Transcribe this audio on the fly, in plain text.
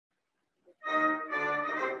Good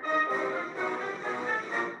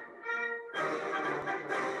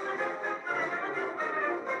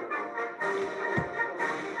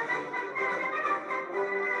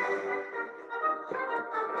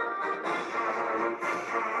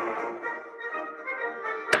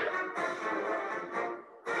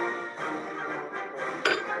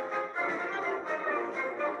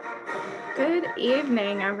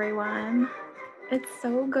evening, everyone. It's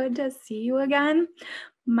so good to see you again.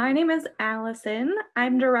 My name is Allison.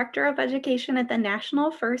 I'm Director of Education at the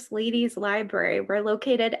National First Ladies Library. We're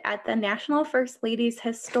located at the National First Ladies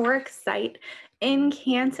Historic Site in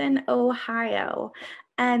Canton, Ohio.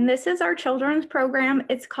 And this is our children's program.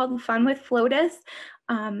 It's called Fun with FLOTUS.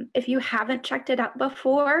 If you haven't checked it out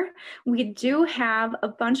before, we do have a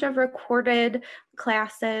bunch of recorded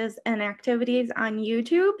classes and activities on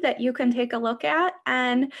YouTube that you can take a look at.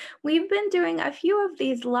 And we've been doing a few of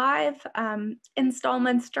these live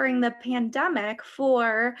installments during the pandemic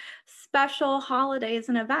for special holidays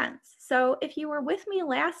and events. So if you were with me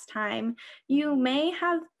last time, you may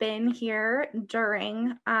have been here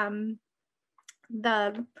during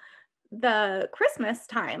the Christmas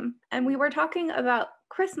time, and we were talking about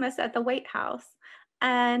Christmas at the White House.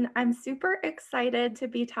 And I'm super excited to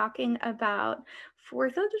be talking about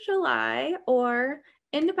 4th of July or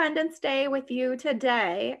Independence Day with you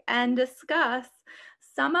today and discuss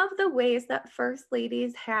some of the ways that First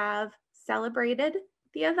Ladies have celebrated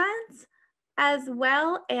the events, as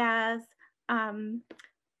well as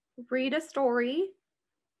read a story,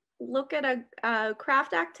 look at a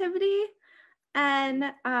craft activity,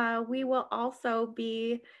 and we will also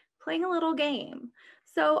be playing a little game.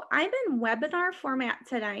 So I'm in webinar format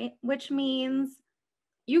tonight, which means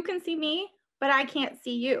you can see me, but I can't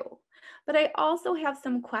see you. But I also have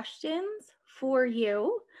some questions for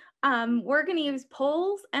you. We're going to use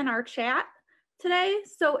polls in our chat today.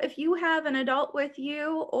 So if you have an adult with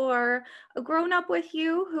you or a grown-up with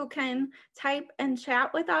you who can type and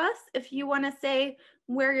chat with us, if you want to say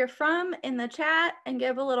where you're from in the chat and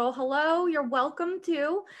give a little hello, you're welcome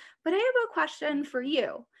to. But I have a question for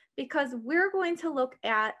you, because we're going to look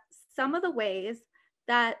at some of the ways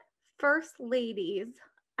that First Ladies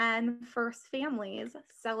and First Families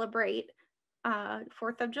celebrate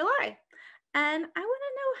 4th of July. And I want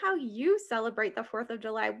to know how you celebrate the 4th of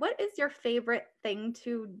July. What is your favorite thing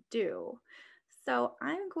to do? So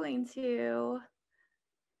I'm going to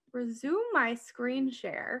resume my screen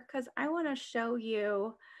share because I want to show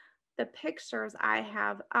you the pictures I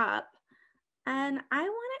have up. And I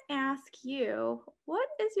want to ask you, what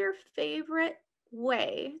is your favorite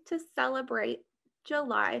way to celebrate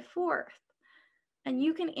July 4th? And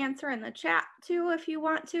you can answer in the chat too if you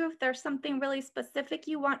want to, if there's something really specific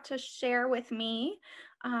you want to share with me.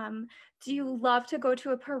 Do you love to go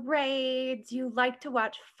to a parade? Do you like to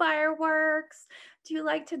watch fireworks? Do you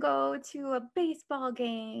like to go to a baseball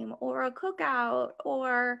game or a cookout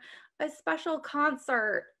or a special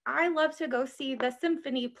concert? I love to go see the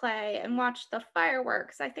symphony play and watch the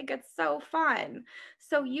fireworks. I think it's so fun.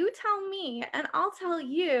 So you tell me, and I'll tell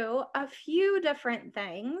you a few different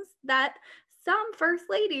things that some First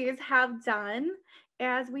Ladies have done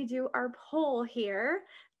as we do our poll here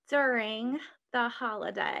during the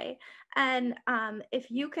holiday. And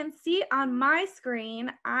if you can see on my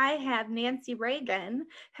screen, I have Nancy Reagan,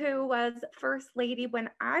 who was First Lady when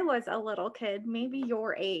I was a little kid, maybe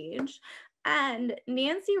your age. And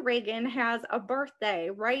Nancy Reagan has a birthday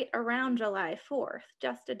right around July 4th,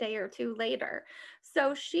 just a day or two later.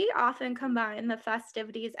 So she often combined the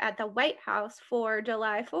festivities at the White House for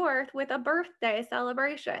July 4th with a birthday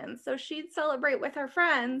celebration. So she'd celebrate with her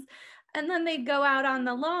friends, and then they'd go out on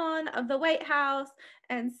the lawn of the White House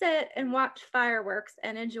and sit and watch fireworks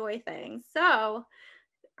and enjoy things. So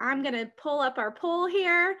I'm going to pull up our poll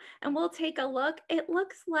here and we'll take a look. It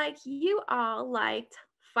looks like you all liked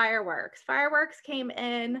fireworks. Fireworks came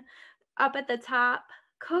in up at the top.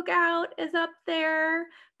 Cookout is up there.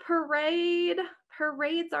 Parades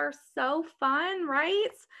are so fun, right?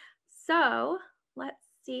 So let's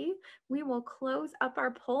see. We will close up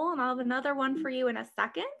our poll and I'll have another one for you in a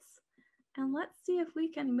second. And let's see if we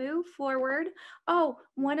can move forward. Oh,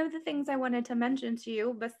 one of the things I wanted to mention to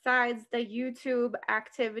you, besides the YouTube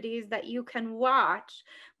activities that you can watch,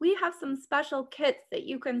 we have some special kits that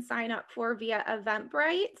you can sign up for via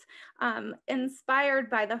Eventbrite, inspired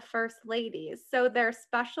by the First Ladies. So they're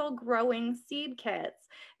special growing seed kits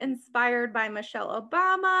inspired by Michelle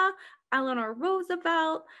Obama, Eleanor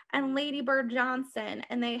Roosevelt and Lady Bird Johnson,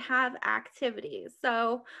 and they have activities.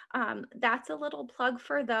 So that's a little plug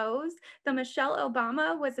for those. The Michelle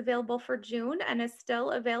Obama was available for June and is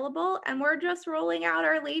still available. And we're just rolling out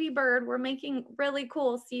our Lady Bird. We're making really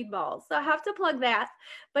cool seed balls. So I have to plug that,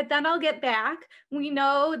 but then I'll get back. We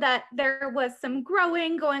know that there was some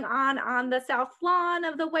growing going on the south lawn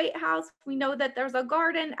of the White House. We know that there's a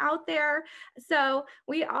garden out there. So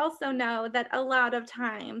we also know that a lot of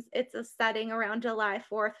times it's a setting around July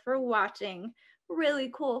 4th for watching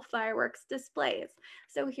really cool fireworks displays.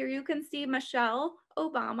 So here you can see Michelle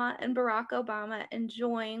Obama and Barack Obama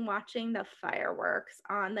enjoying watching the fireworks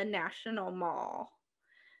on the National Mall.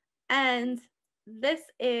 And this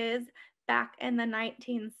is back in the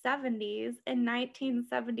 1970s. In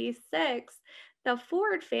 1976, the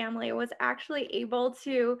Ford family was actually able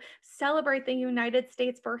to celebrate the United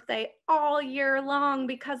States birthday all year long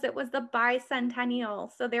because it was the bicentennial.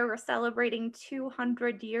 So they were celebrating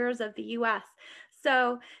 200 years of the US.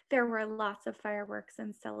 So there were lots of fireworks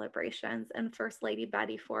and celebrations, and First Lady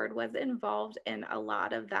Betty Ford was involved in a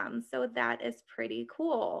lot of them. So that is pretty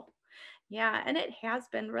cool. Yeah, and it has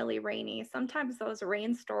been really rainy. Sometimes those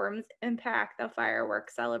rainstorms impact the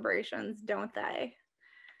fireworks celebrations, don't they?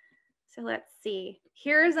 So let's see.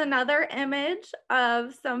 Here's another image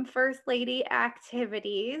of some First Lady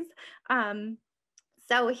activities.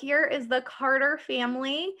 So here is the Carter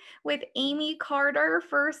family with Amy Carter,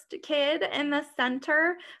 first kid, in the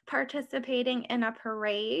center, participating in a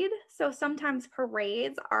parade. So sometimes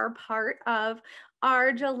parades are part of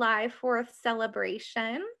our July 4th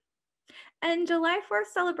celebration. And July 4th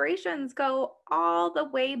celebrations go all the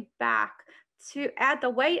way back to at the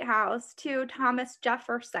White House to Thomas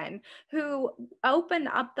Jefferson, who opened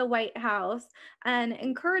up the White House and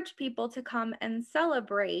encouraged people to come and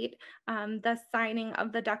celebrate the signing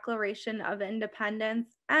of the Declaration of Independence.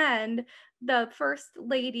 And the first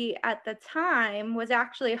lady at the time was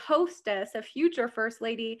actually hostess, a future first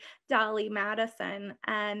lady, Dolly Madison,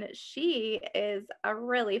 and she is a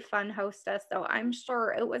really fun hostess. So I'm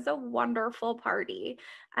sure it was a wonderful party.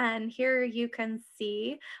 And here you can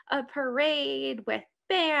see a parade with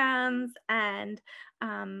bands and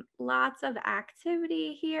lots of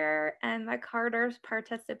activity here, and the Carters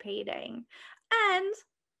participating. And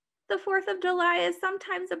the 4th of July is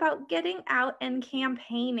sometimes about getting out and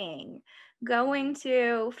campaigning, going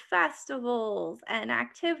to festivals and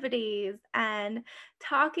activities and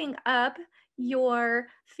talking up your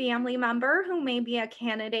family member who may be a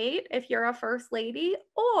candidate if you're a first lady,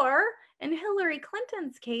 or in Hillary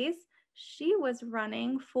Clinton's case, she was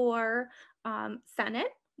running for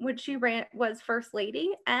Senate, which she was first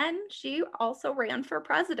lady, and she also ran for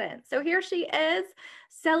president. So here she is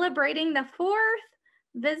celebrating the 4th,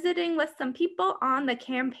 visiting with some people on the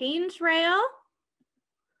campaign trail.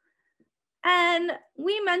 And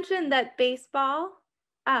we mentioned that baseball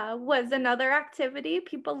was another activity.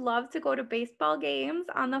 People love to go to baseball games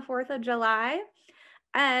on the 4th of July.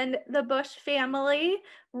 And the Bush family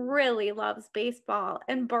really loves baseball.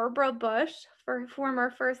 And Barbara Bush,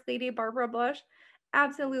 former First Lady Barbara Bush,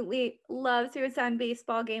 absolutely loves to attend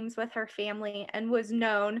baseball games with her family and was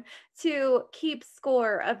known to keep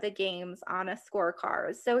score of the games on a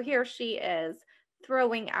scorecard. So here she is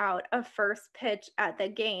throwing out a first pitch at the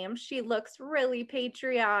game. She looks really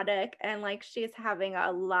patriotic and like she's having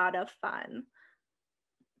a lot of fun.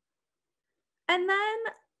 And then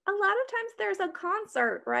a lot of times there's a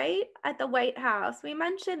concert, right, at the White House. We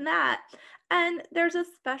mentioned that. And there's a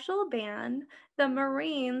special band. The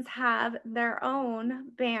Marines have their own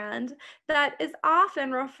band that is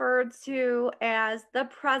often referred to as the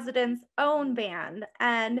president's own band.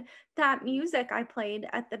 And that music I played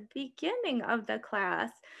at the beginning of the class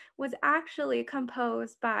was actually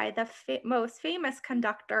composed by the most famous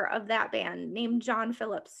conductor of that band named John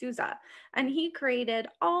Philip Sousa. And he created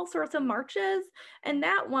all sorts of marches, and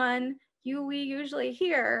that one we usually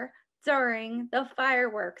hear during the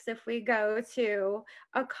fireworks if we go to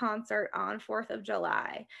a concert on 4th of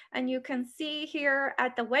July. And you can see here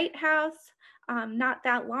at the White House, not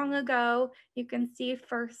that long ago, you can see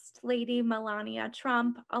First Lady Melania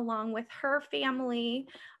Trump along with her family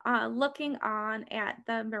looking on at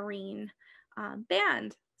the Marine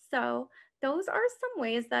band. So those are some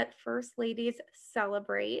ways that First Ladies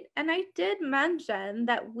celebrate. And I did mention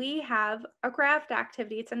that we have a craft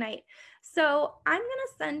activity tonight. So I'm going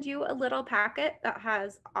to send you a little packet that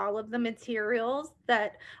has all of the materials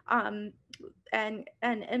that and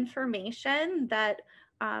information that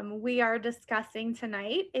we are discussing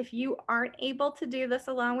tonight. If you aren't able to do this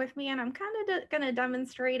along with me, and I'm kind of going to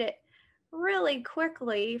demonstrate it really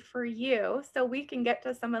quickly for you so we can get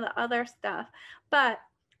to some of the other stuff. But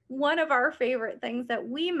one of our favorite things that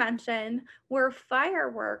we mentioned were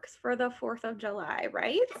fireworks for the 4th of July,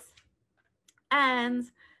 right? And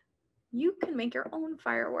you can make your own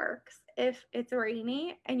fireworks. If it's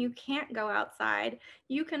rainy and you can't go outside,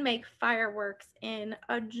 you can make fireworks in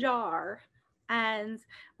a jar. And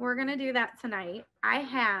we're gonna do that tonight. I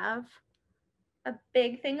have a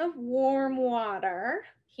big thing of warm water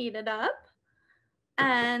heated up,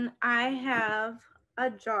 and I have a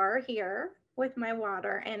jar here with my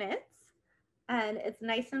water in it, and it's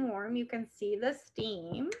nice and warm. You can see the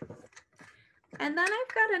steam. And then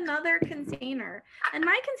I've got another container, and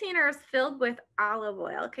my container is filled with olive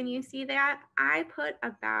oil. Can you see that? I put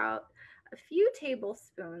about a few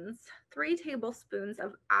tablespoons, 3 tablespoons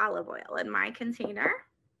of olive oil in my container.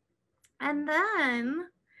 And then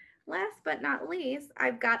last but not least,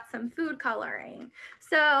 I've got some food coloring.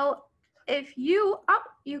 So if you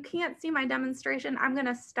can't see my demonstration, I'm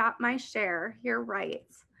gonna stop my share. You're right.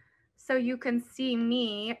 So you can see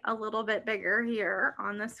me a little bit bigger here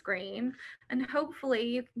on the screen. And hopefully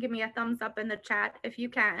you can give me a thumbs up in the chat if you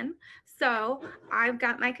can. So I've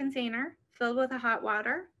got my container filled with the hot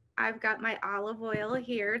water. I've got my olive oil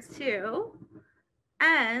here too.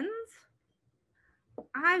 And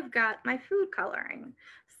I've got my food coloring.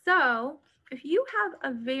 So if you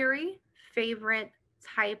have a very favorite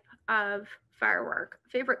type of firework,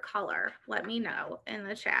 favorite color, let me know in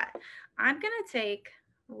the chat. I'm gonna take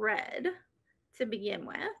red to begin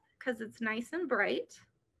with because it's nice and bright.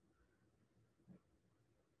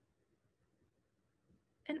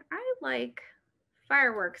 And I like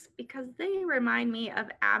fireworks because they remind me of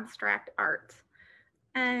abstract art.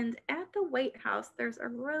 And at the White House, there's a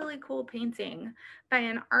really cool painting by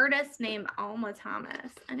an artist named Alma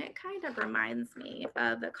Thomas, and it kind of reminds me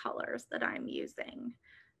of the colors that I'm using.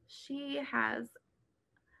 She has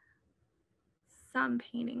some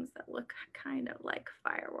paintings that look kind of like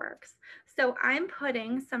fireworks. So I'm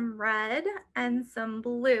putting some red and some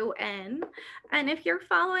blue in, and if you're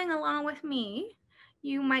following along with me,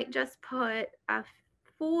 you might just put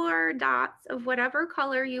 4 dots of whatever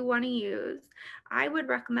color you want to use. I would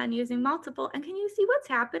recommend using multiple. And can you see what's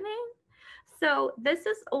happening? So this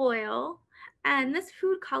is oil, and this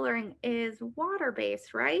food coloring is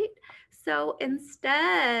water-based, right? So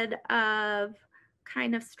instead of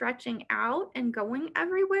kind of stretching out and going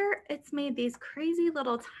everywhere, it's made these crazy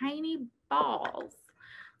little tiny balls.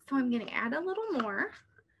 So I'm going to add a little more.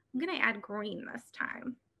 I'm going to add green this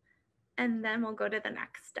time, and then we'll go to the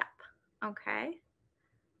next step. Okay.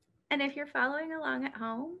 And if you're following along at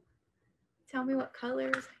home, tell me what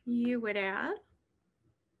colors you would add.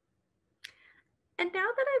 And now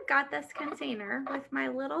that I've got this container with my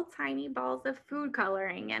little tiny balls of food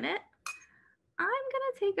coloring in it, I'm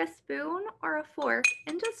gonna take a spoon or a fork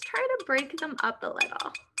and just try to break them up a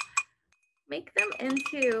little. Make them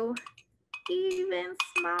into even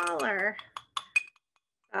smaller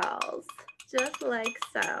balls, just like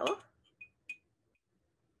so.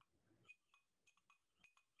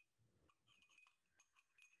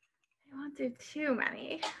 I won't do too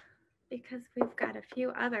many because we've got a few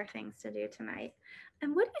other things to do tonight.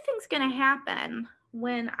 And what do you think's gonna happen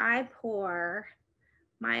when I pour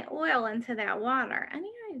my oil into that water?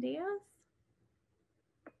 Any ideas?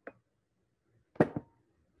 Do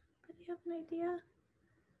you have an idea?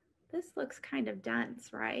 This looks kind of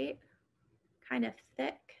dense, right? Kind of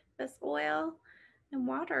thick, this oil, and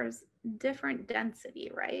water's different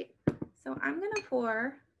density, right? So I'm gonna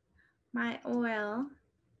pour my oil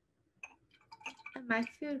and my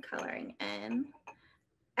food coloring in,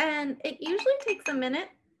 and it usually takes a minute.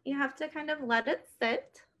 You have to kind of let it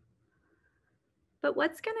sit. But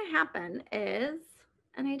what's gonna happen is,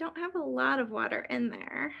 and I don't have a lot of water in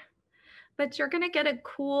there, but you're gonna get a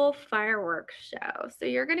cool fireworks show. So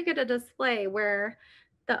you're gonna get a display where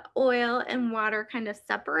the oil and water kind of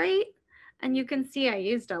separate, and you can see I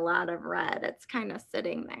used a lot of red. It's kind of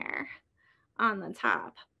sitting there on the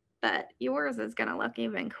top, but yours is gonna look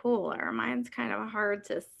even cooler. Mine's kind of hard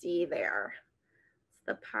to see there. It's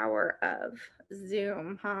the power of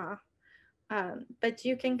Zoom, huh? But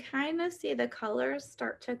you can kind of see the colors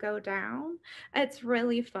start to go down. It's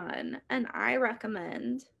really fun, and I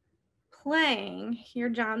recommend playing your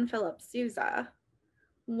John Philip Sousa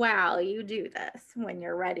while you do this when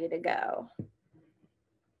you're ready to go.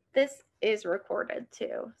 This is recorded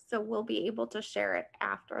too, so we'll be able to share it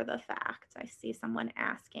after the fact. I see someone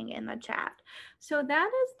asking in the chat. So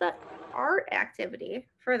that is the art activity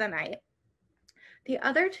for the night. The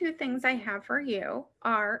other 2 things I have for you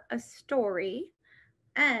are a story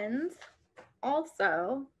and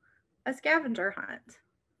also a scavenger hunt.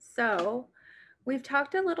 So we've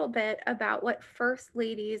talked a little bit about what first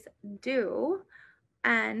ladies do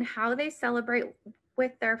and how they celebrate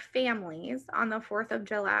with their families on the 4th of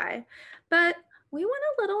July. But we want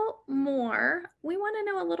a little more. We want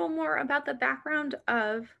to know a little more about the background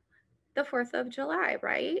of the 4th of July,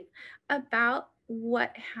 right? About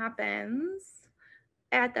what happens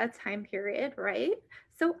at that time period, right?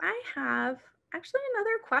 So I have actually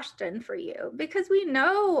another question for you, because we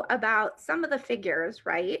know about some of the figures,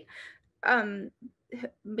 right?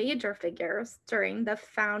 Major figures during the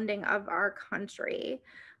founding of our country.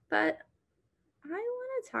 But I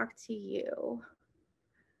want to talk to you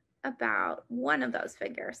about one of those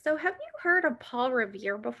figures. So have you heard of Paul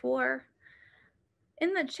Revere before?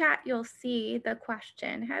 In the chat, you'll see the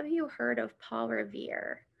question, have you heard of Paul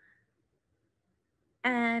Revere?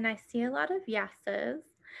 And I see a lot of yeses.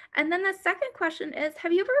 And then the second question is,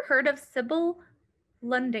 have you ever heard of Sybil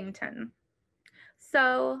Ludington?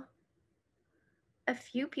 So a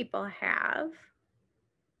few people have,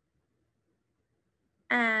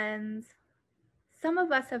 and some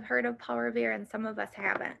of us have heard of Paul Revere and some of us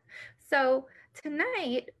haven't. So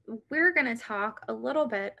tonight, we're going to talk a little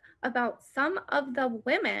bit about some of the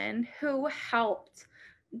women who helped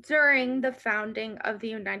during the founding of the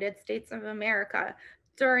United States of America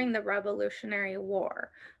during the Revolutionary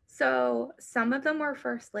War. So some of them were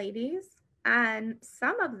first ladies, and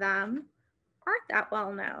some of them aren't that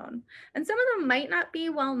well known. And some of them might not be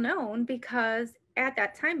well known because at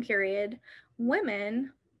that time period,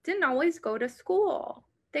 women didn't always go to school.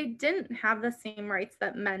 They didn't have the same rights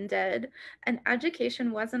that men did, and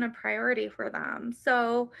education wasn't a priority for them.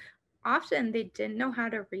 So often they didn't know how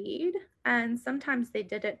to read, and sometimes they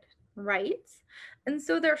didn't write. And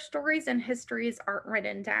so their stories and histories aren't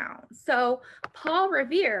written down. So Paul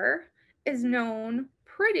Revere is known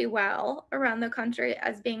pretty well around the country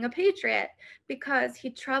as being a patriot because he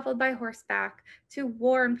traveled by horseback to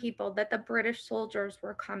warn people that the British soldiers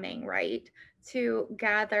were coming, right? To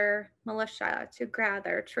gather militia, to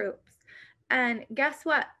gather troops. And guess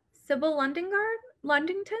what? Sybil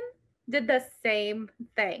Ludington did the same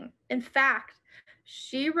thing. In fact,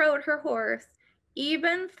 she rode her horse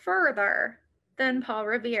even further than Paul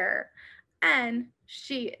Revere, and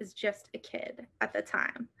she is just a kid at the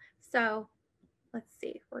time. So let's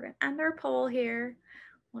see, we're going to end our poll here.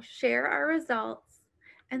 We'll share our results.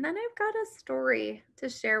 And then I've got a story to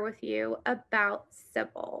share with you about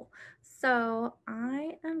Sybil. So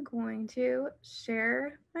I am going to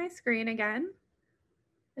share my screen again,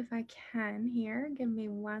 if I can here. Give me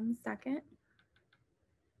 1 second.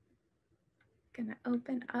 Gonna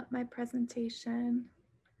open up my presentation.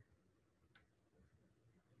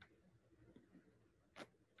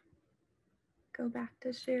 Go back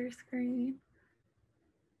to share screen.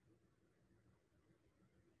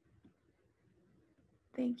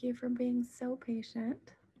 Thank you for being so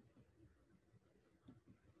patient.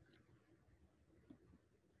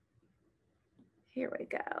 Here we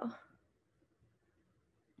go.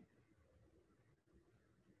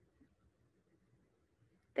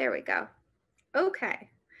 There we go. Okay,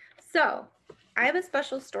 so I have a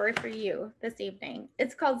special story for you this evening.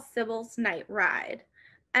 It's called Sybil's Night Ride,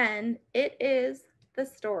 and it is the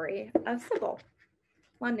story of Sybil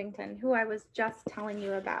Ludington, who I was just telling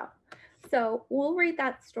you about. So we'll read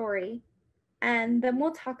that story, and then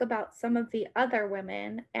we'll talk about some of the other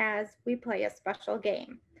women as we play a special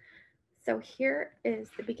game. So here is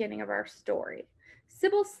the beginning of our story.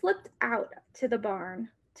 Sybil slipped out to the barn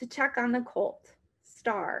to check on the colt,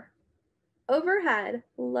 Star. Overhead,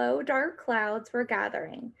 low dark clouds were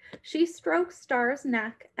gathering. She stroked Star's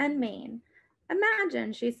neck and mane.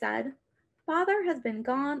 Imagine, she said, Father has been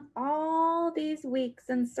gone all these weeks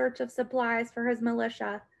in search of supplies for his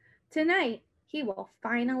militia. Tonight, he will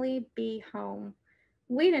finally be home.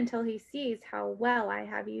 Wait until he sees how well I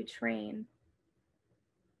have you trained.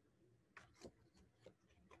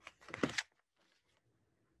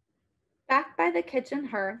 Back by the kitchen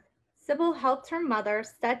hearth, Sybil helped her mother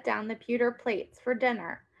set down the pewter plates for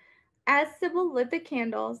dinner. As Sybil lit the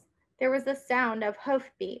candles, there was a sound of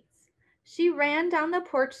hoofbeats. She ran down the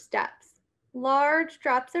porch steps. Large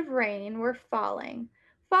drops of rain were falling.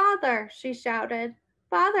 Father, she shouted.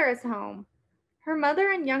 Father is home. Her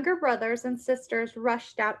mother and younger brothers and sisters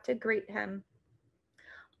rushed out to greet him.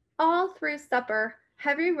 All through supper,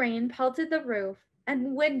 heavy rain pelted the roof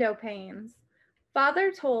and window panes.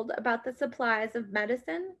 Father told about the supplies of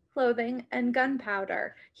medicine, clothing, and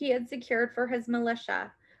gunpowder he had secured for his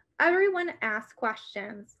militia. Everyone asked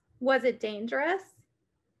questions. Was it dangerous?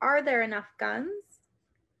 Are there enough guns?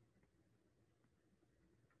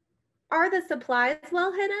 Are the supplies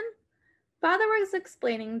well hidden? Father was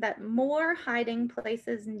explaining that more hiding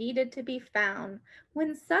places needed to be found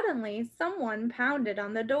when suddenly someone pounded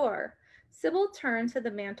on the door. Sybil turned to the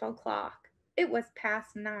mantel clock. It was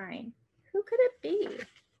past 9. Who could it be?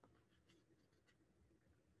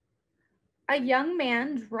 A young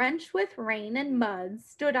man drenched with rain and mud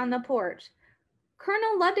stood on the porch.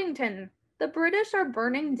 Colonel Ludington, the British are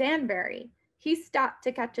burning Danbury. He stopped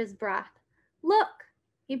to catch his breath. Look,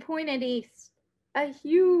 he pointed east. A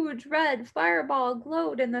huge red fireball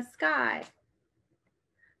glowed in the sky.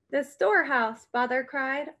 The storehouse, Father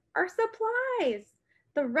cried. Our supplies!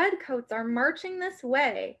 The redcoats are marching this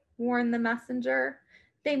way, warned the messenger.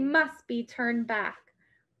 They must be turned back.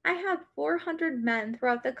 I have 400 men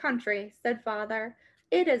throughout the country, said Father.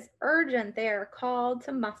 It is urgent they are called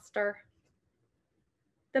to muster.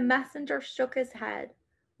 The messenger shook his head.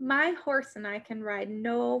 My horse and I can ride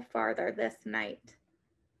no farther this night.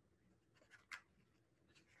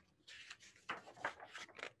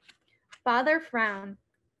 Father frowned.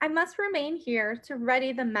 I must remain here to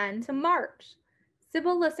ready the men to march.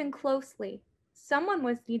 Sybil listened closely. Someone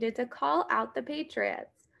was needed to call out the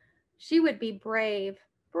patriots. She would be brave,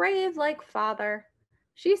 brave like Father.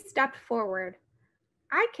 She stepped forward.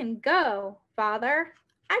 I can go, Father.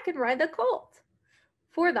 I can ride the colt.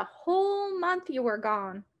 For the whole month you were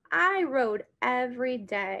gone, I rode every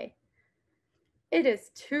day. It is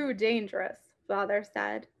too dangerous, Father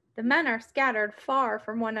said. The men are scattered far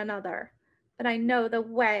from one another. But I know the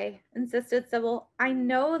way, insisted Sybil. I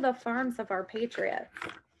know the farms of our patriots.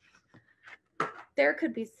 There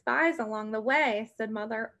could be spies along the way, said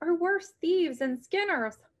Mother, or worse, thieves and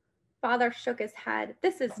skinners. Father shook his head.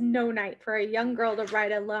 This is no night for a young girl to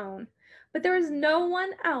ride alone. But there is no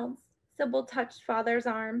one else. Sybil touched Father's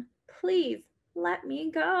arm. Please, let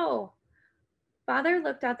me go. Father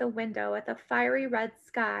looked out the window at the fiery red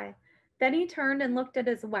sky. Then he turned and looked at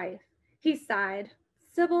his wife. He sighed.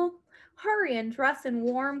 Sybil, hurry and dress in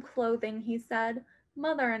warm clothing, he said.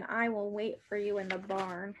 Mother and I will wait for you in the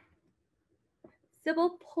barn.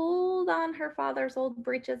 Sybil pulled on her father's old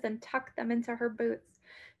breeches and tucked them into her boots.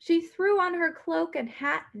 She threw on her cloak and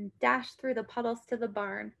hat and dashed through the puddles to the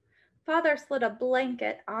barn. Father slid a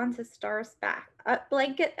blanket onto Star's back, a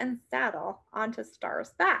blanket and saddle onto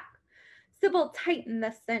Star's back. Sybil tightened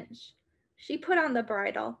the cinch. She put on the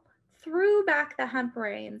bridle, threw back the hemp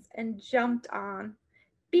reins, and jumped on.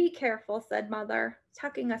 Be careful, said Mother,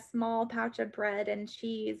 tucking a small pouch of bread and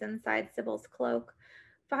cheese inside Sybil's cloak.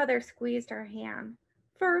 Father squeezed her hand.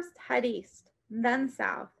 First, head east, then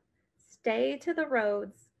south. Stay to the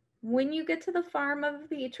roads. When you get to the farm of a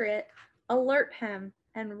patriot, alert him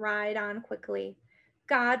and ride on quickly.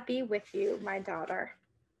 God be with you, my daughter.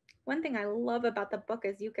 One thing I love about the book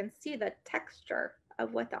is you can see the texture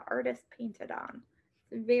of what the artist painted on.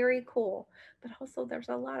 It's very cool, but also there's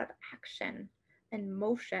a lot of action and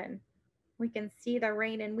motion. We can see the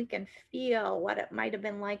rain and we can feel what it might have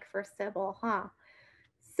been like for Sybil, huh?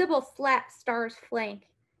 Sybil slapped Star's flank.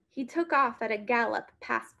 He took off at a gallop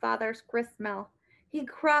past Father's gristmill. He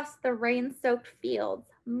crossed the rain-soaked fields.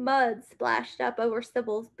 Mud splashed up over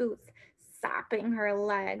Sybil's boots, sopping her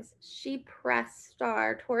legs. She pressed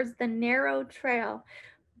Star towards the narrow trail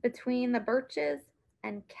between the birches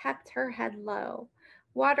and kept her head low.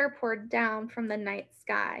 Water poured down from the night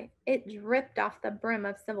sky. It dripped off the brim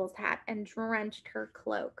of Sybil's hat and drenched her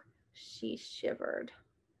cloak. She shivered.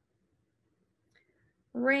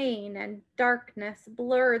 Rain and darkness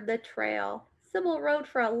blurred the trail. Sybil rode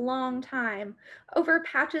for a long time, over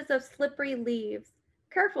patches of slippery leaves.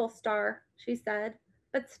 Careful, Star, she said,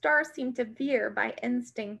 but Star seemed to veer by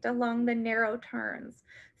instinct along the narrow turns.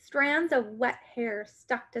 Strands of wet hair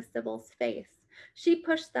stuck to Sybil's face. She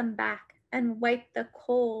pushed them back and wiped the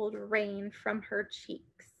cold rain from her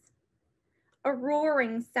cheeks. A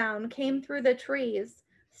roaring sound came through the trees.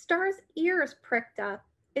 Star's ears pricked up.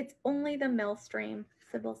 It's only the mill stream,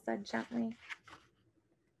 Sybil said gently.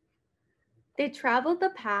 They traveled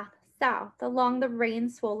the path south along the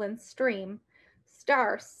rain-swollen stream.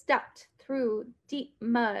 Star stepped through deep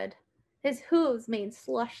mud. His hooves made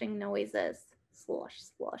slushing noises. Slush,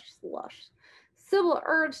 slush, slush. Sybil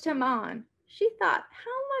urged him on. She thought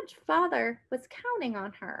how much Father was counting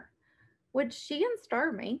on her. Would she and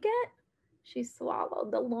Star make it? She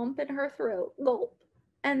swallowed the lump in her throat, gulp,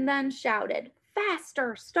 and then shouted,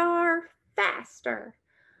 Faster, Star, faster.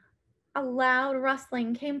 A loud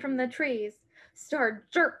rustling came from the trees. Star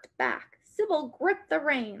jerked back. Sybil gripped the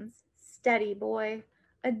reins. Steady, boy.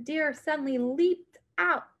 A deer suddenly leaped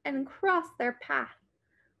out and crossed their path.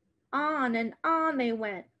 On and on they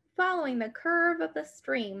went, following the curve of the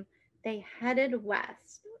stream. They headed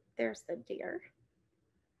west. There's the deer.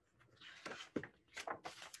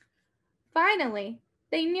 Finally,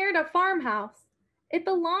 they neared a farmhouse. It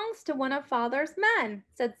belongs to one of Father's men,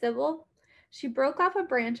 said Sybil. She broke off a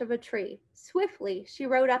branch of a tree. Swiftly, she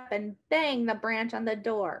rode up and banged the branch on the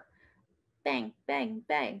door. Bang, bang,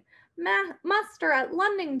 bang. Muster at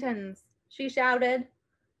Ludington's, she shouted.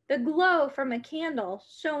 The glow from a candle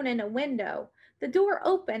shone in a window. The door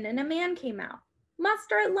opened and a man came out.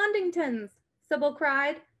 Muster at Ludington's, Sybil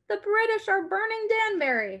cried. The British are burning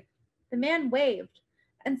Danbury. The man waved,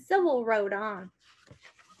 and Sybil rode on.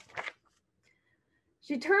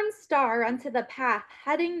 She turned Star onto the path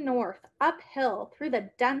heading north, uphill through the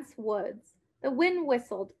dense woods. The wind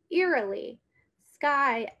whistled eerily.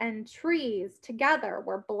 Sky and trees together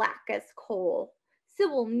were black as coal.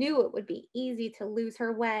 Sybil knew it would be easy to lose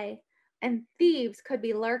her way, and thieves could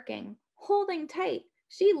be lurking. Holding tight,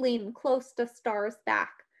 she leaned close to Star's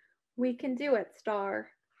back. We can do it, Star.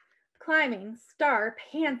 Climbing, Star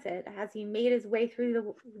panted as he made his way through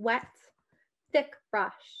the wet, thick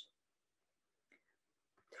brush.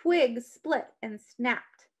 Twigs split and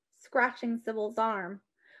snapped, scratching Sybil's arm.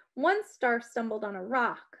 One Star stumbled on a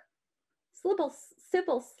rock.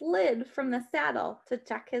 Sybil slid from the saddle to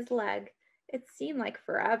check his leg. It seemed like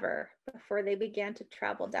forever before they began to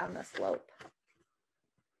travel down the slope.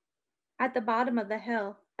 At the bottom of the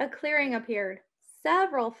hill, a clearing appeared.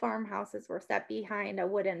 Several farmhouses were set behind a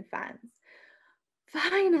wooden fence.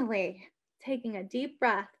 Finally, taking a deep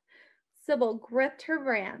breath, Sybil gripped her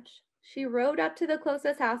branch. She rode up to the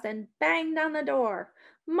closest house and banged on the door.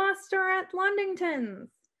 Muster at Ludington's.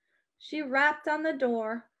 She rapped on the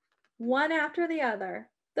door, one after the other.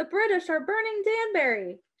 The British are burning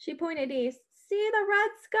Danbury. She pointed east. See the red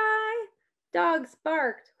sky? Dogs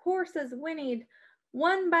barked, horses whinnied.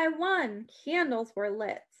 One by one, candles were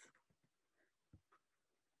lit.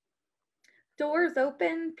 Doors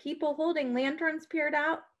opened, people holding lanterns peered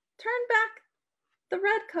out. Turn back the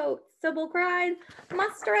redcoats, Sybil cried.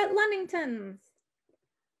 Muster at Ludington's.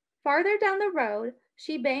 Farther down the road,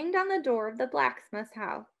 she banged on the door of the blacksmith's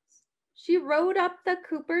house. She rode up to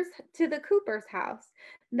the cooper's house,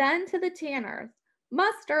 then to the tanner's.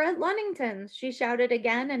 Muster at Ludington's, she shouted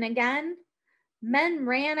again and again. Men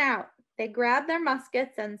ran out. They grabbed their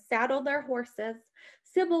muskets and saddled their horses.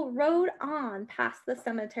 Sybil rode on past the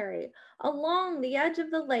cemetery, along the edge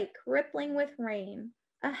of the lake, rippling with rain.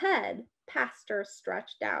 Ahead, pastures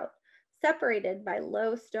stretched out, separated by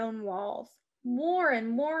low stone walls. More and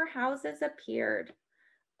more houses appeared.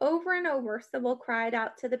 Over and over, Sybil cried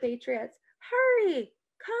out to the patriots, Hurry!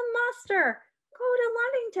 Come muster! Go to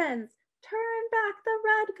Ludington's! Turn back the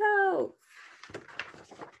redcoats!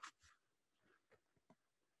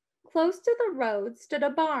 Close to the road stood a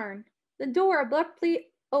barn. The door abruptly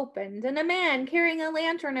opened, and a man carrying a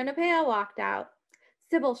lantern and a pail walked out.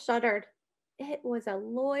 Sybil shuddered. It was a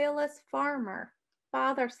loyalist farmer,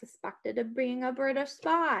 father suspected of being a British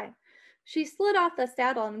spy. She slid off the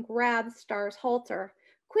saddle and grabbed Star's halter.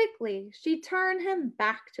 Quickly, she turned him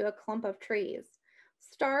back to a clump of trees.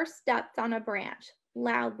 Star stepped on a branch.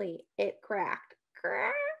 Loudly, it cracked.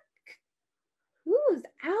 Crack! Who's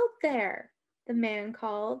out there? The man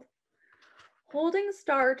called. Holding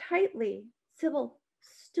Star tightly, Sybil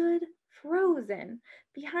stood frozen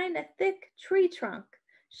behind a thick tree trunk.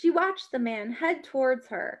 She watched the man head towards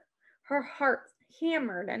her. Her heart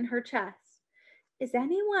hammered in her chest. Is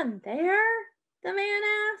anyone there? The man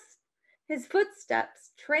asked. His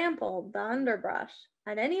footsteps trampled the underbrush.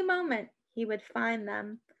 At any moment, he would find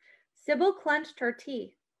them. Sybil clenched her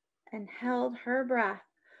teeth and held her breath.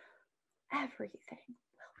 Everything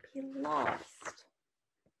will be lost.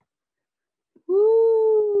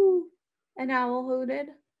 Woo! An owl hooted.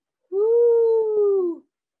 Woo!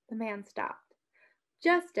 The man stopped.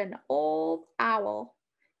 Just an old owl.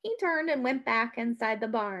 He turned and went back inside the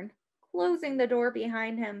barn, closing the door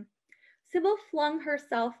behind him. Sybil flung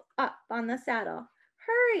herself up on the saddle.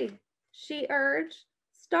 Hurry, she urged.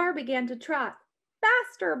 Star began to trot.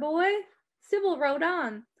 Faster, boy! Sybil rode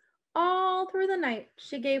on. All through the night,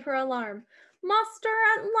 she gave her alarm. Muster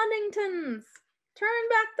at Ludington's! Turn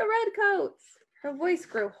back the redcoats! Her voice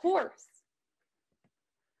grew hoarse.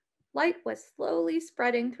 Light was slowly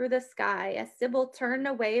spreading through the sky as Sybil turned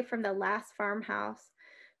away from the last farmhouse.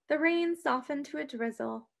 The rain softened to a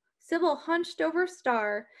drizzle. Sybil hunched over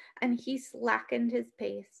Star, and he slackened his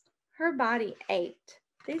pace. Her body ached.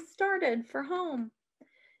 They started for home.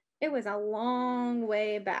 It was a long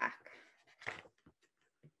way back.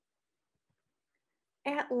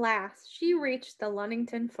 At last, she reached the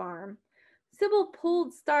Ludington farm. Sybil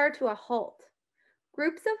pulled Star to a halt.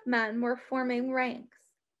 Groups of men were forming ranks.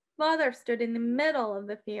 Father stood in the middle of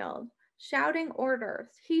the field, shouting orders.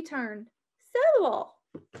 He turned. Sybil!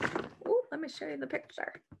 Oh, let me show you the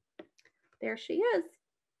picture. There she is.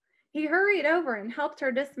 He hurried over and helped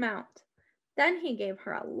her dismount. Then he gave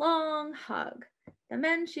her a long hug. The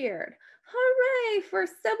men cheered. Hooray for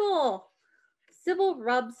Sybil! Sybil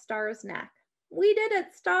rubbed Star's neck. We did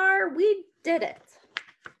it, Star, we did it.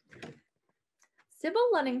 Sybil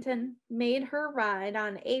Ludington made her ride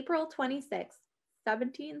on April 26,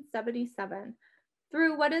 1777,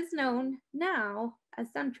 through what is known now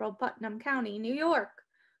as Central Putnam County, New York.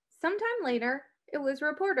 Sometime later, it was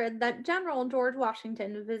reported that General George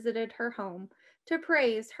Washington visited her home to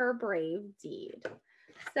praise her brave deed.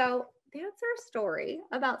 So that's our story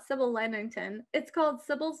about Sybil Ludington. It's called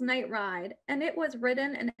Sybil's Night Ride, and it was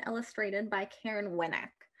written and illustrated by Karen Winnick.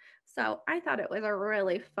 So I thought it was a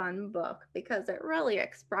really fun book because it really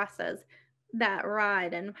expresses that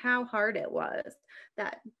ride and how hard it was,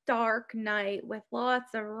 that dark night with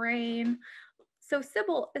lots of rain. So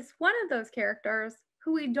Sybil is one of those characters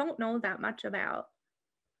who we don't know that much about.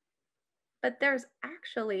 But there's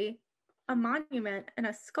actually a monument and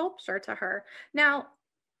a sculpture to her. Now,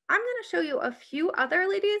 I'm going to show you a few other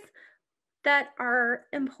ladies that are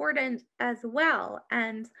important as well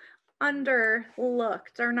and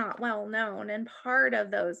underlooked or not well known, and part of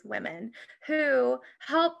those women who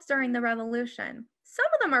helped during the Revolution. Some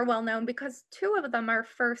of them are well known because two of them are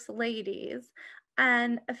first ladies,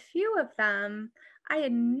 and a few of them I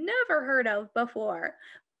had never heard of before.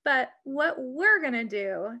 But what we're going to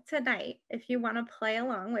do tonight, if you want to play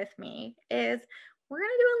along with me, is we're going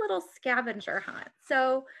to do a little scavenger hunt.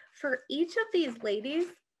 So for each of these ladies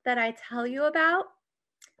that I tell you about,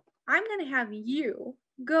 I'm going to have you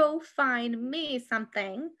go find me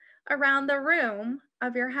something around the room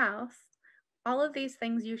of your house. All of these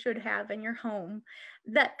things you should have in your home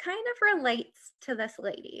that kind of relates to this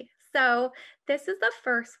lady. So this is the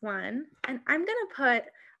first one, and I'm going to put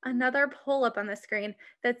another poll up on the screen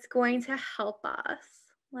that's going to help us.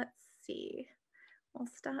 Let's see. I'll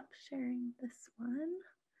stop sharing this one,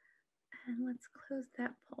 and let's close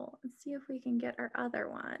that poll and see if we can get our other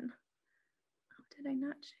one. Oh, did I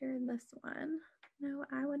not share this one? No,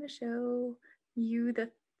 I want to show you the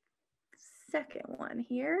second one.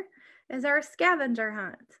 Here is our scavenger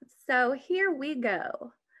hunt. So here we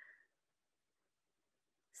go.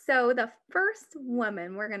 So the first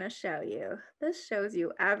woman we're going to show you, this shows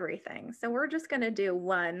you everything. So we're just going to do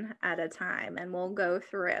one at a time and we'll go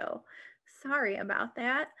through. Sorry about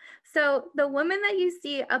that. So the woman that you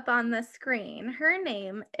see up on the screen, her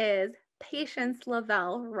name is Patience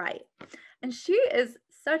Lavelle Wright. And she is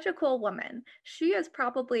such a cool woman. She is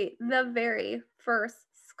probably the very first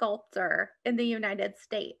sculptor in the United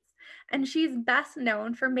States. And she's best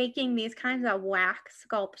known for making these kinds of wax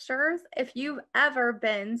sculptures. If you've ever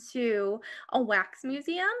been to a wax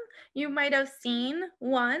museum, you might have seen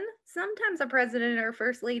one, sometimes a president or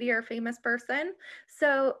first lady or famous person.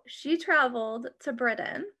 So she traveled to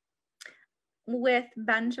Britain with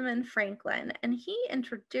Benjamin Franklin, and he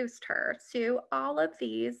introduced her to all of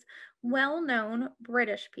these well-known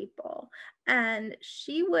British people, and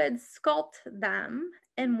she would sculpt them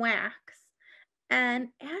in wax. And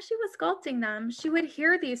as she was sculpting them, she would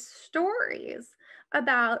hear these stories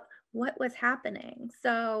about what was happening.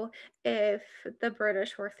 So if the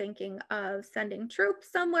British were thinking of sending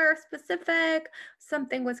troops somewhere specific,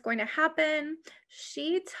 something was going to happen,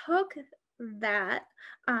 she took that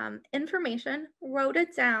information, wrote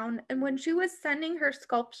it down, and when she was sending her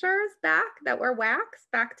sculptures back that were wax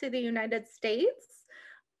back to the United States,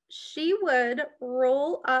 she would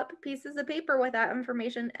roll up pieces of paper with that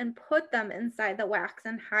information and put them inside the wax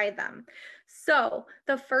and hide them. So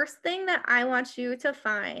the first thing that I want you to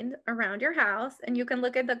find around your house, and you can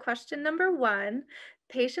look at the question number 1,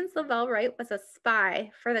 Patience Lavelle Wright was a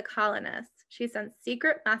spy for the colonists. She sent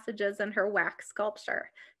secret messages in her wax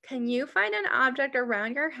sculpture. Can you find an object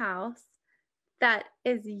around your house that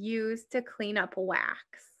is used to clean up wax?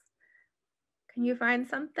 Can you find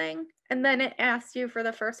something? And then it asks you for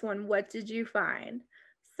the first one, what did you find?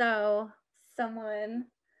 So someone,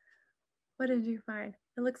 what did you find?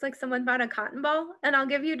 It looks like someone found a cotton ball, and I'll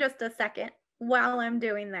give you just a second while I'm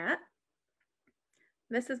doing that.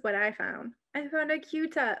 This is what I found. I found a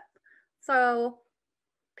Q-tip. So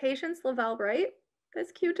Patience Lavelle Wright,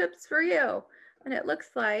 this Q-tip's for you. And it looks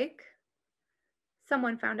like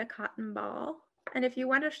someone found a cotton ball. And if you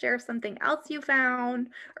want to share something else you found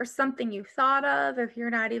or something you thought of, if you're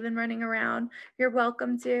not even running around, you're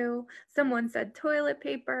welcome to. Someone said toilet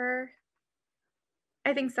paper.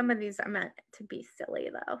 I think some of these are meant to be silly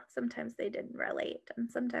though. Sometimes they didn't relate and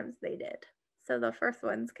sometimes they did. So the first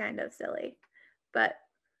one's kind of silly, but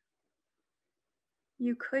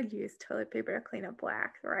you could use toilet paper to clean up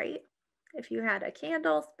wax, right? if you had a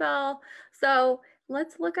candle spell. So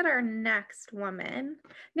let's look at our next woman.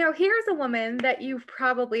 Now, here's a woman that you've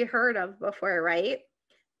probably heard of before, right?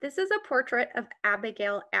 This is a portrait of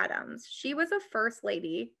Abigail Adams. She was a first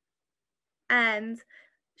lady, and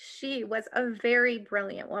she was a very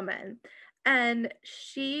brilliant woman. And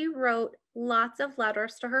she wrote lots of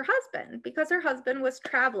letters to her husband because her husband was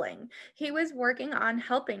traveling. He was working on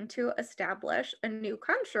helping to establish a new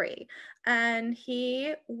country. And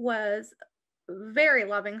he was very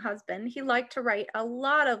loving husband. He liked to write a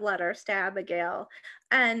lot of letters to Abigail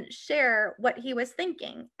and share what he was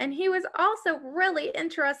thinking. And he was also really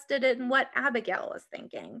interested in what Abigail was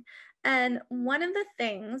thinking. And one of the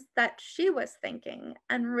things that she was thinking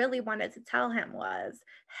and really wanted to tell him was,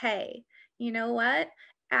 hey, you know what?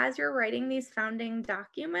 As you're writing these founding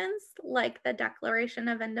documents, like the Declaration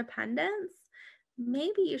of Independence,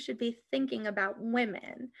 maybe you should be thinking about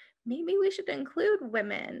women. Maybe we should include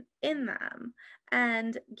women in them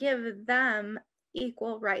and give them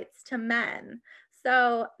equal rights to men.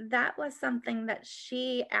 So that was something that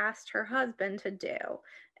she asked her husband to do.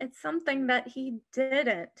 It's something that he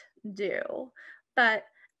didn't do, but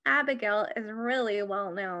Abigail is really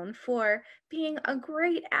well known for being a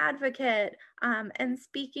great advocate and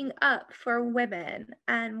speaking up for women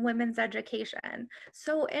and women's education.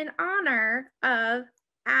 So, in honor of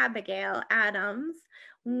Abigail Adams,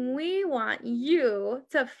 we want you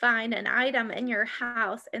to find an item in your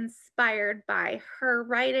house inspired by her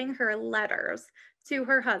writing her letters to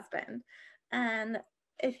her husband. And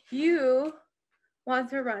if you want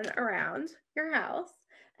to run around your house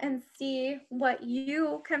and see what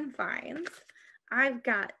you can find, I've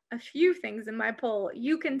got a few things in my poll.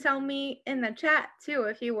 You can tell me in the chat too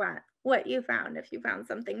if you want what you found, if you found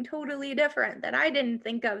something totally different that I didn't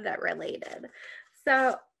think of that related.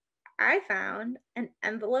 So I found an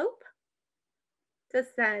envelope to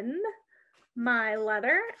send my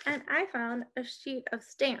letter, and I found a sheet of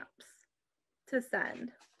stamps to send.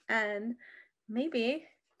 And maybe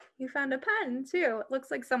you found a pen too. It looks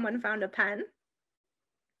like someone found a pen.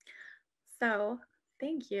 So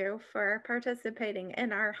thank you for participating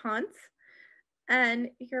in our hunt. And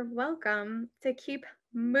you're welcome to keep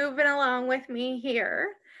moving along with me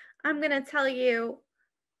here. I'm going to tell you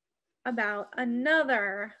about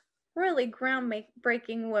another really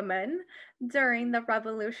groundbreaking woman during the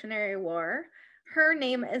Revolutionary War. Her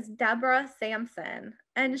name is Deborah Sampson,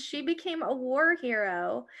 and she became a war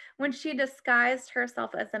hero when she disguised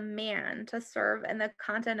herself as a man to serve in the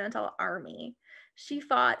Continental Army. She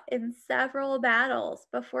fought in several battles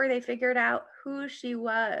before they figured out who she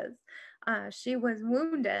was. She was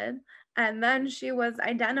wounded, and then she was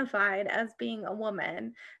identified as being a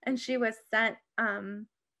woman, and she was sent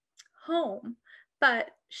home.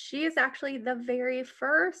 But she is actually the very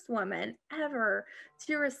first woman ever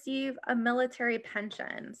to receive a military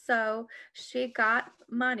pension. So she got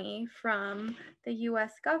money from the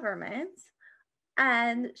US government,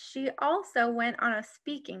 and she also went on a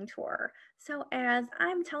speaking tour. So as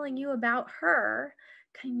I'm telling you about her,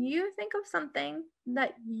 can you think of something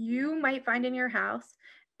that you might find in your house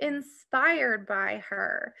inspired by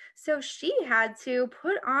her? So she had to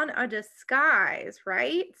put on a disguise,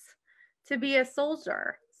 right? To be a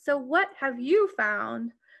soldier. So what have you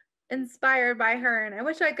found inspired by her? And I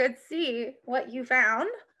wish I could see what you found.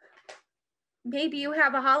 Maybe you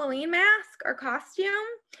have a Halloween mask or costume.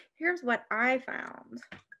 Here's what I found.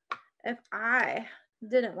 If I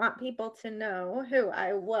didn't want people to know who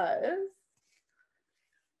I was,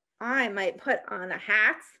 I might put on a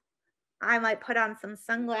hat. I might put on some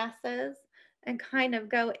sunglasses and kind of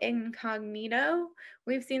go incognito.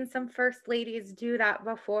 We've seen some first ladies do that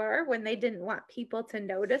before when they didn't want people to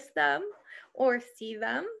notice them or see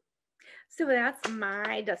them. So that's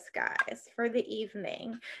my disguise for the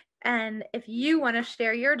evening. And if you want to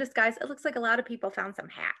share your disguise, it looks like a lot of people found some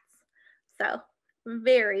hats. So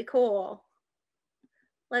very cool.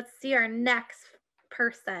 Let's see our next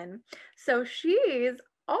person. So she's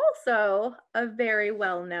also a very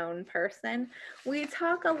well-known person. We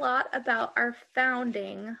talk a lot about our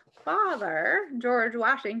founding father, George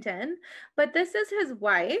Washington, but this is his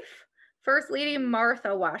wife, First Lady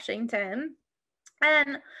Martha Washington.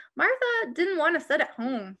 And Martha didn't want to sit at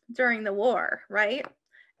home during the war, right?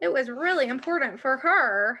 It was really important for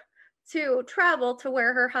her to travel to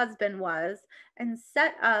where her husband was and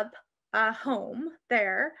set up a home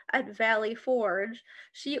there at Valley Forge.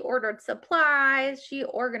 She ordered supplies, she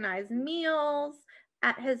organized meals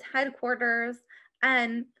at his headquarters,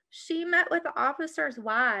 and She met with the officers'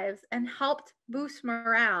 wives and helped boost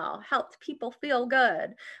morale, helped people feel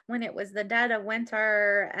good when it was the dead of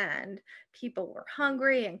winter and people were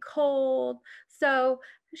hungry and cold. So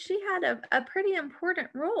she had a pretty important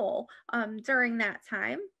role during that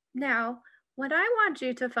time. Now, what I want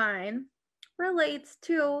you to find relates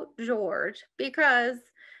to George because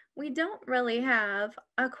we don't really have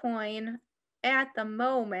a coin at the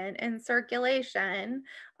moment in circulation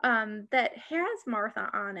that has Martha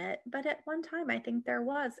on it, but at one time I think there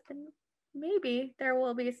was, and maybe there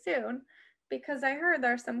will be soon because I heard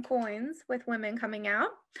there's some coins with women coming out.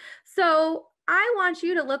 So I want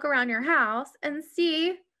you to look around your house and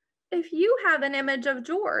see if you have an image of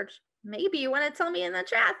George. Maybe you want to tell me in the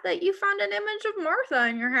chat that you found an image of Martha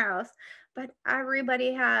in your house, but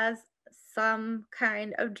everybody has some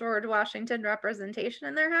kind of George Washington representation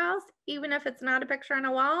in their house, even if it's not a picture on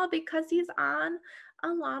a wall, because he's on a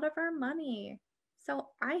lot of our money. So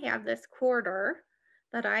I have this quarter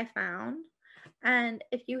that I found, and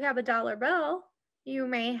if you have a dollar bill, you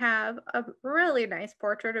may have a really nice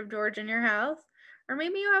portrait of George in your house, or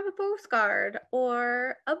maybe you have a postcard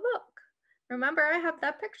or a book. Remember, I have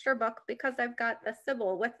that picture book because I've got the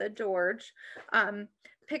Sybil with the George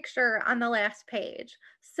picture on the last page.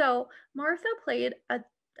 So Martha played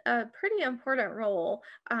a pretty important role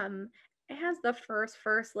as the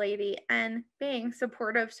first lady and being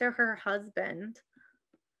supportive to her husband.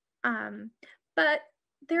 But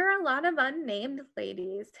there are a lot of unnamed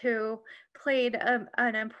ladies who played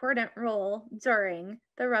an important role during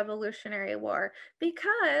the Revolutionary War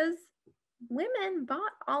because women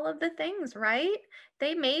bought all of the things, right?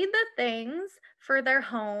 They made the things for their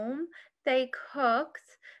home, they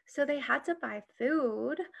cooked, so they had to buy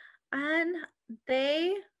food, and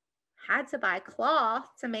they had to buy cloth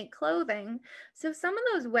to make clothing. So some of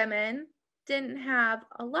those women didn't have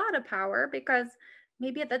a lot of power because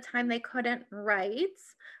maybe at the time they couldn't write,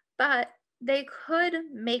 but they could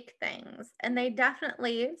make things, and they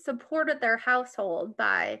definitely supported their household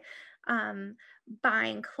by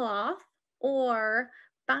buying cloth or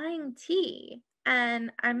buying tea.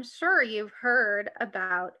 And I'm sure you've heard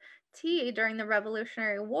about tea during the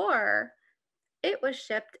Revolutionary War. It was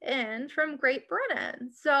shipped in from Great Britain.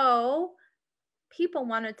 So people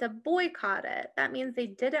wanted to boycott it. That means they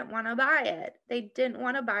didn't want to buy it. They didn't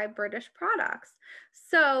want to buy British products.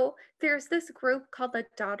 So there's this group called the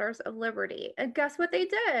Daughters of Liberty. And guess what they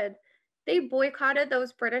did? They boycotted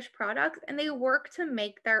those British products and they worked to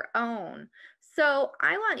make their own. So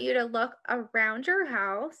I want you to look around your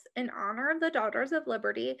house in honor of the Daughters of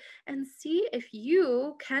Liberty and see if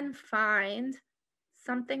you can find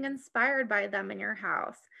something inspired by them in your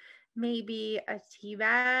house. Maybe a tea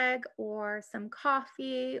bag or some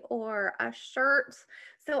coffee or a shirt.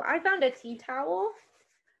 So I found a tea towel.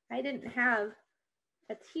 I didn't have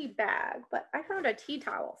a tea bag, but I found a tea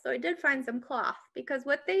towel. So I did find some cloth because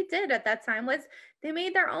what they did at that time was they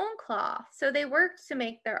made their own cloth. So they worked to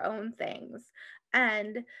make their own things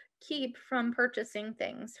and keep from purchasing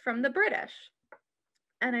things from the British.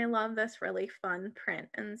 And I love this really fun print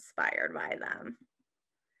inspired by them.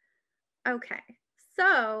 Okay,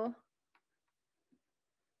 so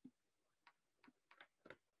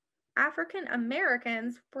African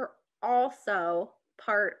Americans were also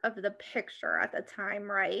part of the picture at the time,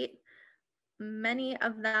 right? Many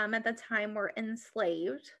of them at the time were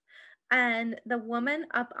enslaved. And the woman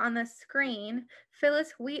up on the screen,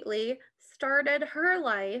 Phyllis Wheatley, started her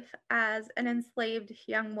life as an enslaved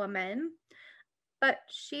young woman, but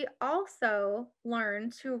she also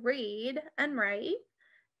learned to read and write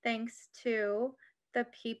thanks to the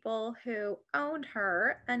people who owned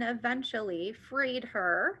her and eventually freed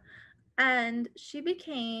her. And she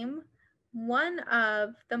became one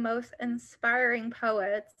of the most inspiring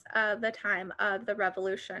poets of the time of the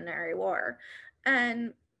Revolutionary War.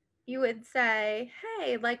 And you would say,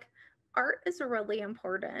 hey, like, art is really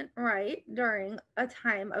important, right? During a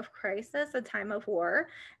time of crisis, a time of war.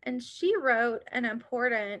 And she wrote an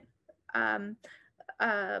important poem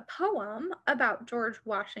about George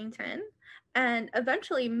Washington and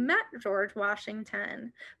eventually met George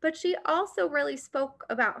Washington. But she also really spoke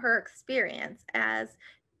about her experience as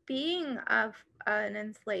being an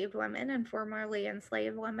enslaved woman and formerly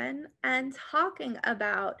enslaved woman and talking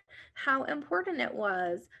about how important it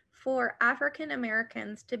was for African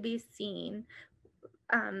Americans to be seen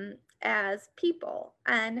as people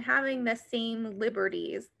and having the same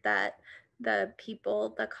liberties that the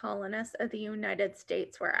people, the colonists of the United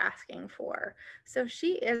States were asking for. So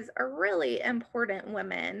she is a really important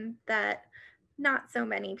woman that not so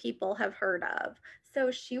many people have heard of. So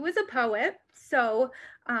she was a poet. So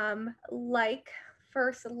like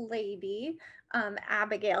First Lady,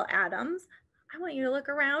 Abigail Adams, I want you to look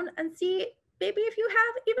around and see maybe if you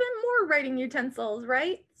have even more writing utensils,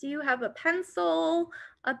 right? Do you have a pencil,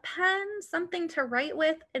 a pen, something to write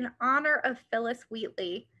with in honor of Phyllis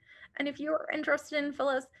Wheatley? And if you're interested in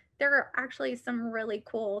Phyllis, there are actually there's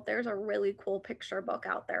a really cool picture book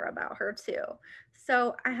out there about her too.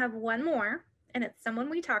 So I have one more, and it's someone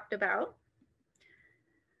we talked about.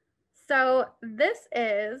 So this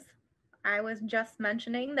is, I was just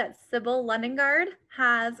mentioning that Sybil Ludington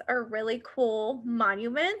has a really cool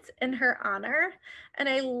monument in her honor. And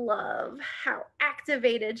I love how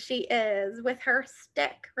activated she is with her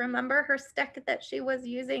stick. Remember her stick that she was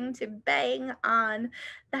using to bang on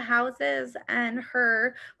the houses, and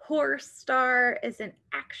her horse star is in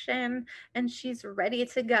action and she's ready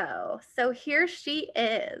to go. So here she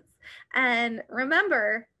is. And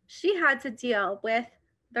remember, she had to deal with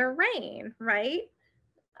the rain, right?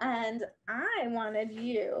 And I wanted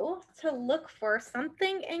you to look for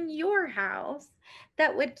something in your house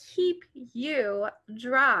that would keep you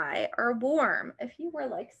dry or warm if you were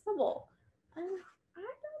like Sybil. I don't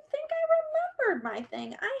think I remembered my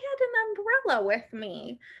thing. I had an umbrella with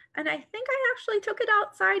me, and I think I actually took it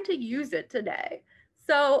outside to use it today.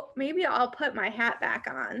 So maybe I'll put my hat back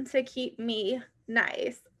on to keep me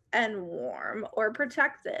nice and warm or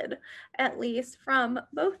protected, at least from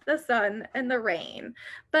both the sun and the rain.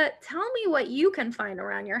 But tell me what you can find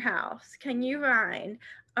around your house. Can you find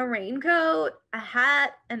a raincoat, a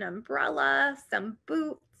hat, an umbrella, some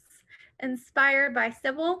boots inspired by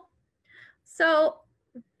Sybil? So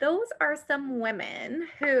those are some women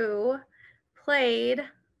who played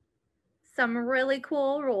some really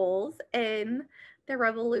cool roles in the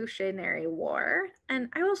Revolutionary War. And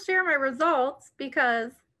I will share my results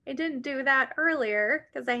because I didn't do that earlier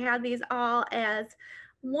because I had these all as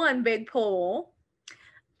one big poll.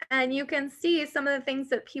 And you can see some of the things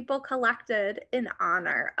that people collected in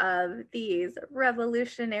honor of these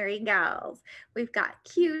revolutionary gals. We've got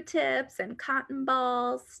Q-tips and cotton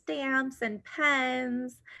balls, stamps and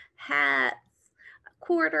pens, hats,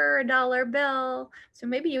 quarter, a dollar bill. So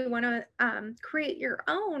maybe you want to create your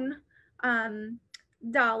own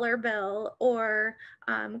dollar bill or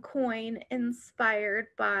coin inspired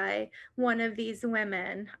by one of these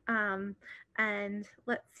women. And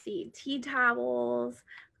let's see, tea towels,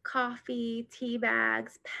 coffee, tea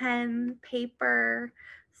bags, pen, paper.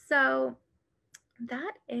 So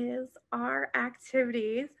that is our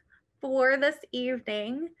activities for this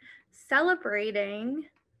evening, celebrating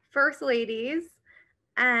First Ladies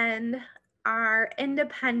and our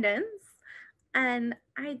independence. And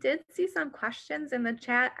I did see some questions in the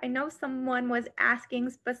chat. I know someone was asking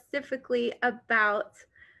specifically about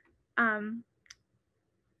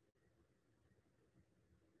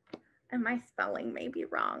and my spelling may be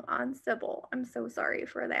wrong on Sybil. I'm so sorry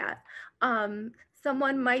for that.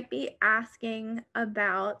 Someone might be asking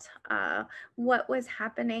about what was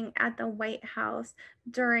happening at the White House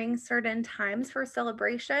during certain times for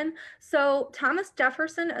celebration. So Thomas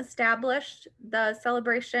Jefferson established the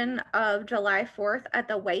celebration of July 4th at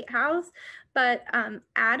the White House, but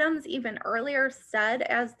Adams even earlier said,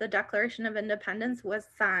 as the Declaration of Independence was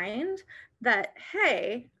signed, that,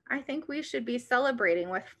 hey, I think we should be celebrating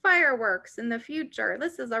with fireworks in the future.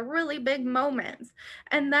 This is a really big moment.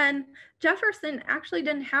 And then Jefferson actually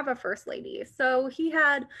didn't have a first lady. So he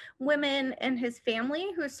had women in his family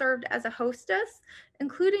who served as a hostess,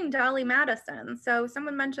 including Dolly Madison. So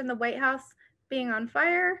someone mentioned the White House being on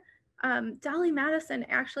fire. Dolly Madison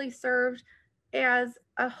actually served as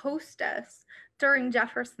a hostess during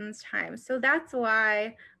Jefferson's time. So that's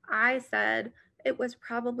why I said it was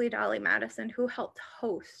probably Dolly Madison who helped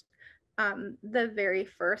host the very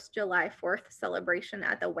first July 4th celebration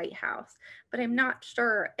at the White House. But I'm not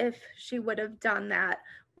sure if she would have done that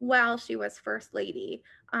while she was First Lady,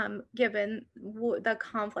 given the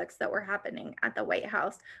conflicts that were happening at the White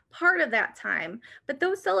House part of that time. But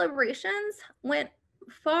those celebrations went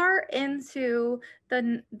far into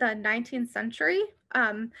the 19th century.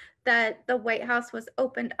 That the White House was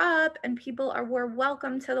opened up and people were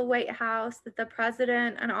welcome to the White House, that the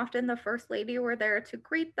president and often the First Lady were there to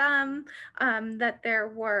greet them, that there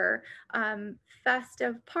were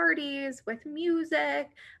festive parties with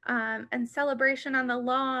music and celebration on the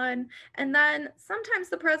lawn. And then sometimes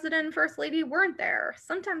the president and First Lady weren't there.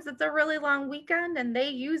 Sometimes it's a really long weekend and they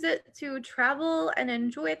use it to travel and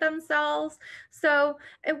enjoy themselves. So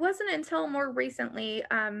it wasn't until more recently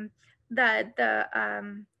that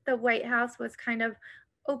the White House was kind of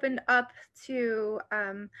opened up to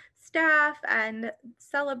staff and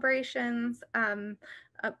celebrations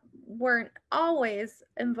weren't always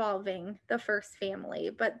involving the first family,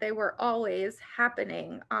 but they were always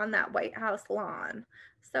happening on that White House lawn.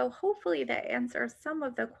 So hopefully that answers some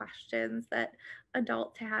of the questions that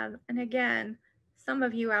adults have. And again, some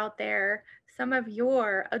of you out there, some of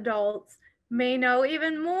your adults may know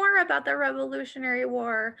even more about the Revolutionary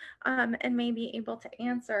War and may be able to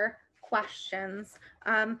answer questions.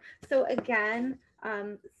 So again,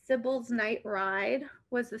 Sybil's Night Ride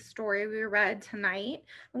was the story we read tonight.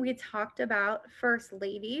 We talked about first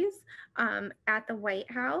ladies at the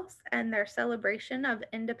White House and their celebration of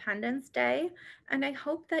Independence Day. And I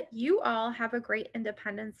hope that you all have a great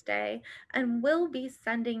Independence Day, and we'll be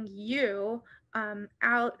sending you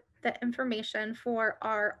out the information for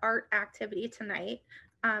our art activity tonight.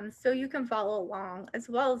 So you can follow along, as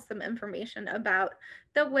well as some information about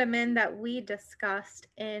the women that we discussed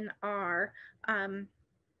in our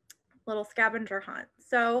little scavenger hunt.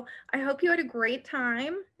 So I hope you had a great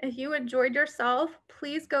time. If you enjoyed yourself,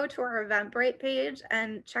 please go to our Eventbrite page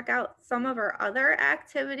and check out some of our other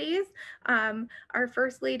activities. Our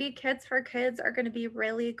First Lady Kits for Kids are going to be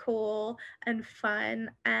really cool and fun,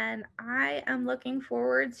 and I am looking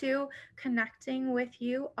forward to connecting with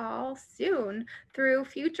you all soon through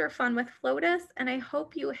future Fun with FLOTUS, and I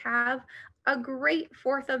hope you have a great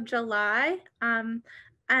 4th of July.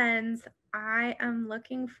 And I am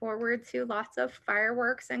looking forward to lots of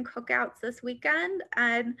fireworks and cookouts this weekend.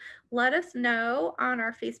 And let us know on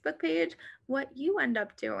our Facebook page what you end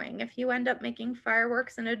up doing. If you end up making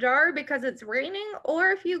fireworks in a jar because it's raining,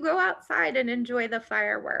 or if you go outside and enjoy the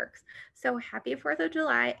fireworks. So happy 4th of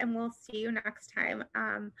July, and we'll see you next time.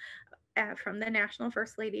 From the National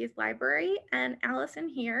First Ladies Library, and Allison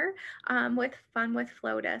here with Fun with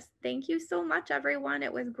FLOTUS. Thank you so much, everyone.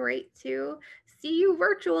 It was great to see you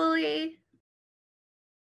virtually.